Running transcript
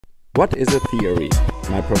What is a theory?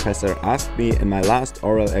 My professor asked me in my last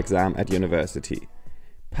oral exam at university.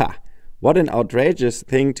 Pah, what an outrageous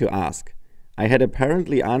thing to ask. I had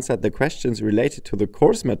apparently answered the questions related to the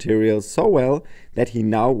course material so well that he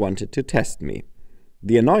now wanted to test me.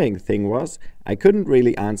 The annoying thing was, I couldn't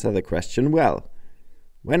really answer the question well.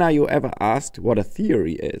 When are you ever asked what a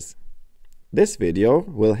theory is? This video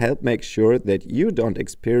will help make sure that you don't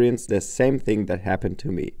experience the same thing that happened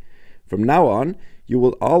to me. From now on, you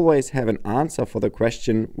will always have an answer for the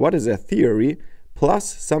question, what is a theory,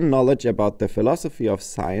 plus some knowledge about the philosophy of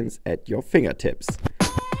science at your fingertips.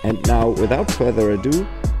 And now, without further ado,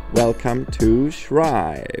 welcome to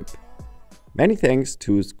Shribe. Many thanks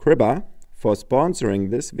to Shribe for sponsoring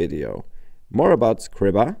this video. More about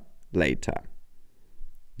Shribe later.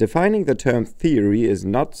 Defining the term theory is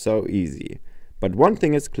not so easy, but one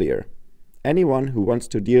thing is clear. Anyone who wants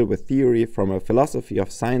to deal with theory from a philosophy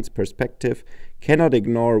of science perspective cannot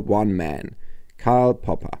ignore one man, Karl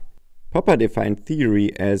Popper. Popper defined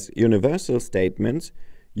theory as universal statements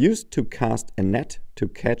used to cast a net to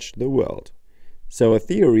catch the world. So a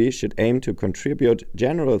theory should aim to contribute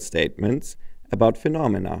general statements about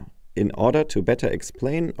phenomena in order to better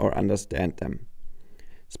explain or understand them.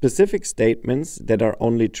 Specific statements that are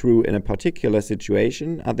only true in a particular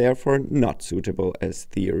situation are therefore not suitable as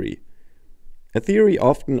theory. A theory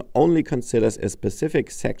often only considers a specific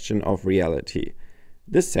section of reality.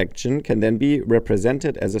 This section can then be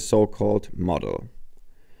represented as a so-called model.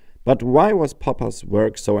 But why was Popper's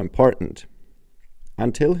work so important?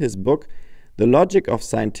 Until his book, The Logic of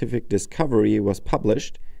Scientific Discovery, was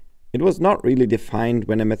published, it was not really defined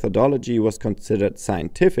when a methodology was considered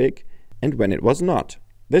scientific and when it was not.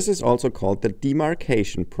 This is also called the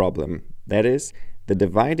demarcation problem, that is, the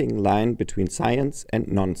dividing line between science and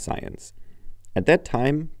non-science. At that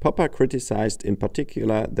time, Popper criticized in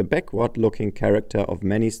particular the backward-looking character of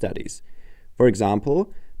many studies. For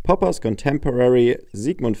example, Popper's contemporary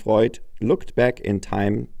Sigmund Freud looked back in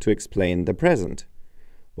time to explain the present.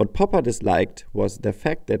 What Popper disliked was the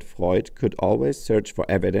fact that Freud could always search for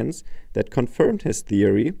evidence that confirmed his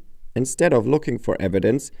theory instead of looking for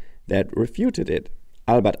evidence that refuted it.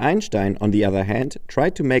 Albert Einstein, on the other hand,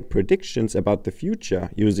 tried to make predictions about the future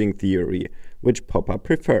using theory, which Popper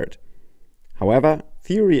preferred. However,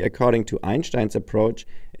 theory according to Einstein's approach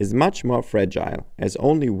is much more fragile, as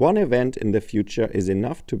only one event in the future is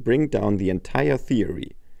enough to bring down the entire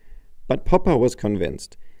theory. But Popper was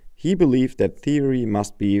convinced. He believed that theory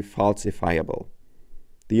must be falsifiable.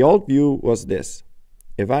 The old view was this: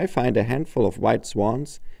 if I find a handful of white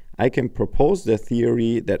swans, I can propose the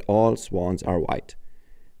theory that all swans are white.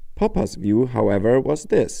 Popper's view, however, was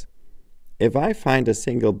this: if I find a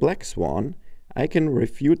single black swan, I can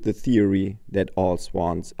refute the theory that all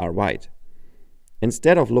swans are white.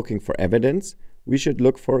 Instead of looking for evidence, we should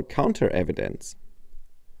look for counter-evidence.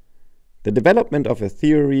 The development of a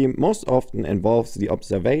theory most often involves the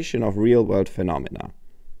observation of real-world phenomena,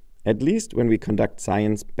 at least when we conduct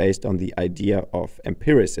science based on the idea of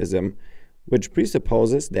empiricism, which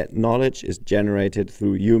presupposes that knowledge is generated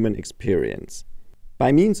through human experience.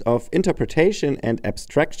 By means of interpretation and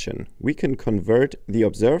abstraction, we can convert the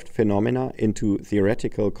observed phenomena into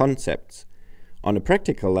theoretical concepts. On a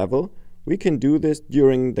practical level, we can do this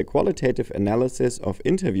during the qualitative analysis of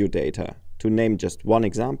interview data, to name just one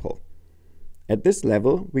example. At this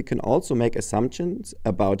level, we can also make assumptions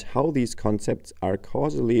about how these concepts are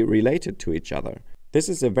causally related to each other. This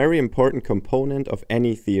is a very important component of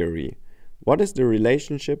any theory. What is the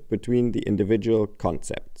relationship between the individual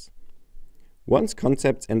concepts? Once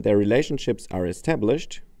concepts and their relationships are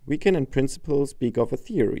established, we can in principle speak of a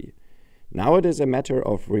theory. Now it is a matter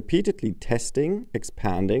of repeatedly testing,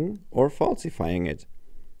 expanding, or falsifying it.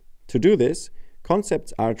 To do this,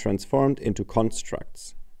 concepts are transformed into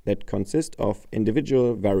constructs that consist of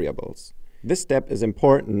individual variables. This step is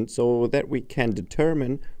important so that we can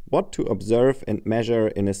determine what to observe and measure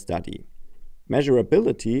in a study.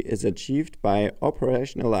 Measurability is achieved by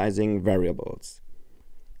operationalizing variables.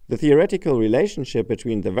 The theoretical relationship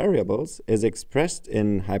between the variables is expressed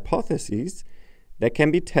in hypotheses that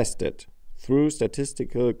can be tested through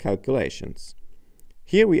statistical calculations.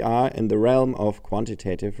 Here we are in the realm of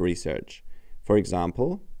quantitative research. For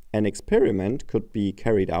example, an experiment could be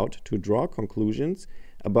carried out to draw conclusions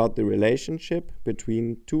about the relationship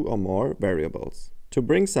between two or more variables. To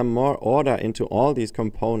bring some more order into all these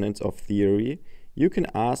components of theory, you can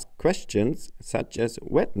ask questions such as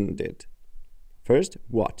Whetten did. First,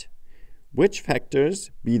 what? Which factors,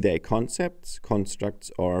 be they concepts,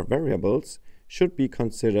 constructs, or variables, should be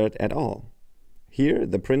considered at all? Here,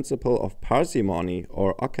 the principle of parsimony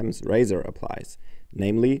or Occam's razor applies,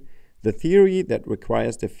 namely, The theory that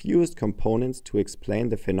requires the fewest components to explain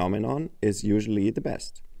the phenomenon is usually the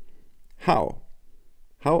best. How?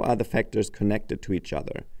 How are the factors connected to each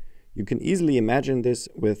other? You can easily imagine this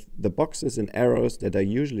with the boxes and arrows that are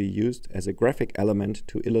usually used as a graphic element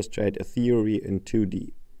to illustrate a theory in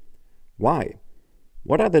 2D. Why?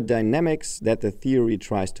 What are the dynamics that the theory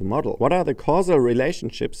tries to model? What are the causal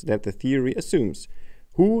relationships that the theory assumes?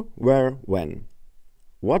 Who, where, when?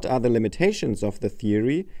 What are the limitations of the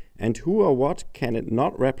theory, and who or what can it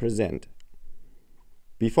not represent?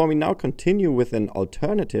 Before we now continue with an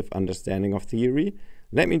alternative understanding of theory,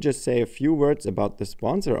 let me just say a few words about the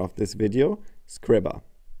sponsor of this video, Shribe.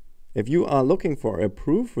 If you are looking for a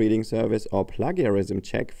proofreading service or plagiarism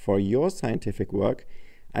check for your scientific work,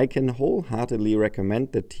 I can wholeheartedly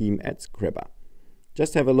recommend the team at Shribe.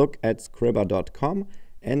 Just have a look at shribe.com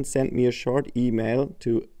and send me a short email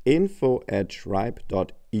to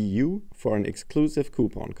info@shribe.eu for an exclusive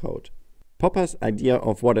coupon code. Popper's idea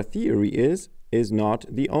of what a theory is not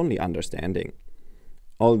the only understanding.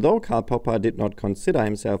 Although Karl Popper did not consider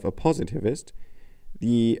himself a positivist,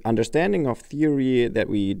 the understanding of theory that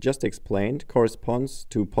we just explained corresponds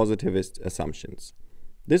to positivist assumptions.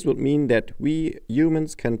 This would mean that we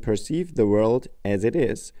humans can perceive the world as it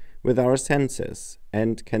is with our senses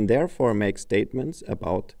and can therefore make statements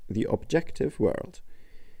about the objective world.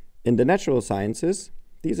 In the natural sciences,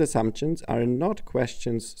 these assumptions are not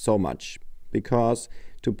questions so much because,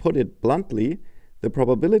 to put it bluntly, the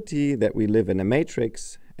probability that we live in a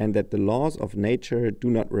matrix and that the laws of nature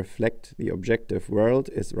do not reflect the objective world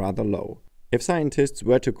is rather low. If scientists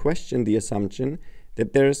were to question the assumption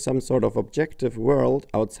that there is some sort of objective world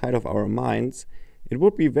outside of our minds, it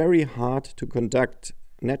would be very hard to conduct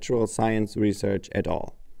natural science research at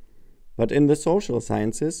all. But in the social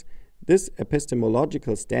sciences, this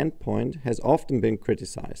epistemological standpoint has often been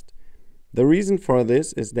criticized. The reason for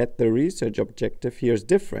this is that the research objective here is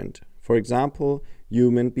different. For example,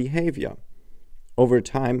 human behavior. Over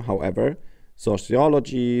time, however,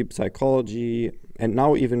 sociology, psychology, and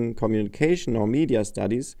now even communication or media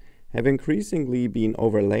studies have increasingly been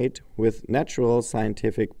overlaid with natural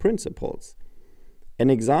scientific principles. An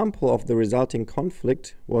example of the resulting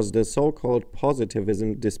conflict was the so-called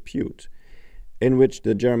positivism dispute, in which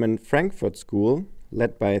the German Frankfurt School,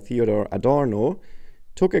 led by Theodor Adorno,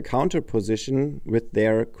 took a counterposition with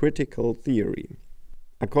their critical theory.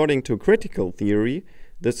 According to critical theory,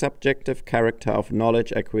 the subjective character of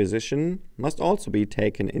knowledge acquisition must also be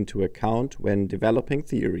taken into account when developing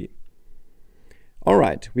theory.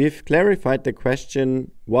 Alright, we've clarified the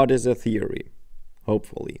question, what is a theory?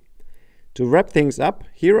 Hopefully. To wrap things up,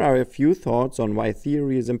 here are a few thoughts on why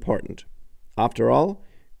theory is important. After all,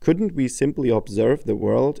 couldn't we simply observe the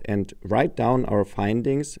world and write down our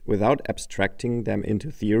findings without abstracting them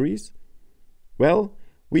into theories? Well,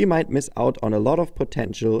 we might miss out on a lot of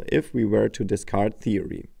potential if we were to discard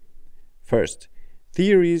theory. First,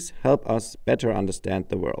 theories help us better understand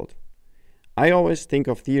the world. I always think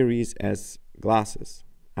of theories as glasses.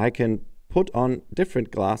 I can put on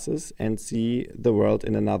different glasses and see the world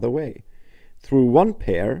in another way. Through one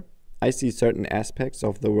pair, I see certain aspects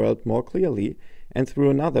of the world more clearly, and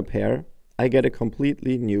through another pair, I get a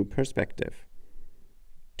completely new perspective.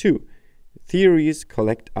 2. Theories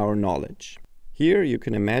collect our knowledge. Here you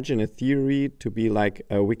can imagine a theory to be like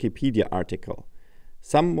a Wikipedia article.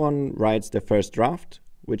 Someone writes the first draft,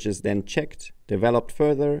 which is then checked, developed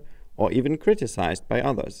further, or even criticized by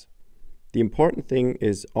others. The important thing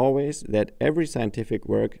is always that every scientific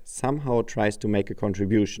work somehow tries to make a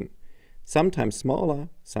contribution, sometimes smaller,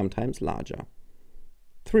 sometimes larger.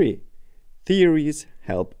 3. Theories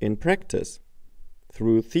help in practice.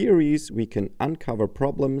 Through theories, we can uncover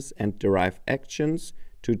problems and derive actions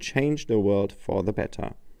to change the world for the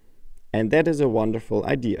better. And that is a wonderful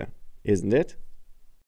idea, isn't it?